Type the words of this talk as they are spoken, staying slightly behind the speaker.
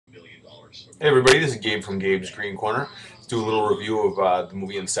Hey everybody, this is Gabe from Gabe's Green Corner. Let's do a little review of the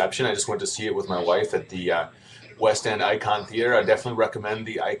movie Inception. I just went to see it with my wife at the West End Icon Theater. I definitely recommend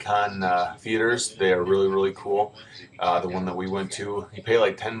the Icon theaters. They are really, really cool. The one that we went to, you pay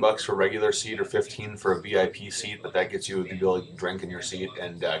like $10 for a regular seat or 15 for a VIP seat, but that gets you the ability to drink in your seat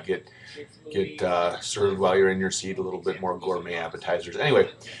and get served while you're in your seat a little bit more gourmet appetizers.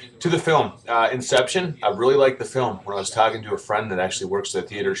 Anyway, to the film, Inception. I really like the film. When I was talking to a friend that actually works at the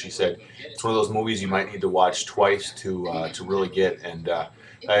theater, she said it's one of those movies you might need to watch twice to really get. And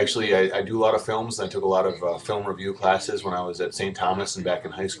I do a lot of films. I took a lot of film review classes when I was at St. Thomas and back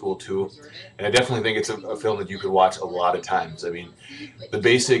in high school too. And I definitely think it's a film that you could watch a lot of times. I mean, the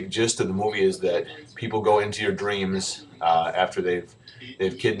basic gist of the movie is that people go into your dreams after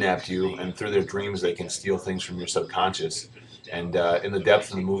they've kidnapped you, and through their dreams they can steal things from your subconscious. And in the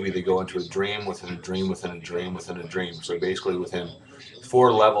depth of the movie, they go into a dream within a dream within a dream within a dream. So basically, within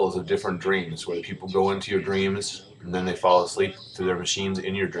 4 levels of different dreams, where people go into your dreams and then they fall asleep to their machines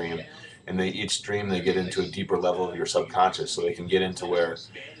in your dream. And each dream they get into a deeper level of your subconscious, so they can get into where,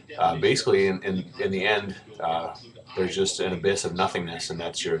 basically, in the end, there's just an abyss of nothingness, and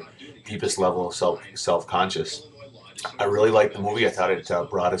that's your deepest level of self conscious. I really liked the movie. I thought it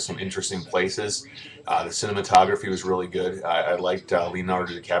brought us some interesting places. The cinematography was really good. I liked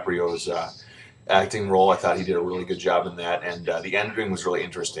Leonardo DiCaprio's acting role. I thought he did a really good job in that, and the ending was really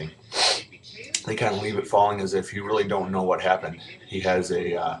interesting. They kind of leave it falling as if you really don't know what happened. He has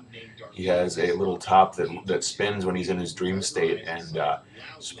a little top that spins when he's in his dream state, and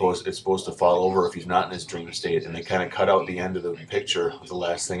it's supposed to fall over if he's not in his dream state. And they kind of cut out the end of the picture. The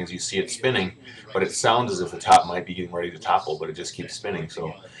last thing is you see it spinning, but it sounds as if the top might be getting ready to topple, but it just keeps spinning.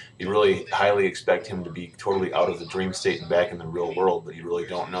 So you really highly expect him to be totally out of the dream state and back in the real world, but you really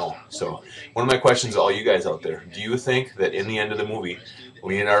don't know. So one of my questions to all you guys out there: do you think that in the end of the movie,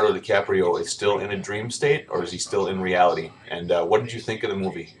 Leonardo DiCaprio is still in a dream state, or is he still in reality? And what did you think of the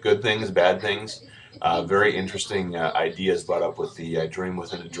movie? Good things, bad things? Very interesting ideas brought up with the dream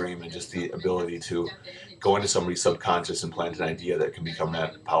within a dream, and just the ability to go into somebody's subconscious and plant an idea that can become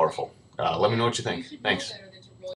that powerful. Let me know what you think. Thanks.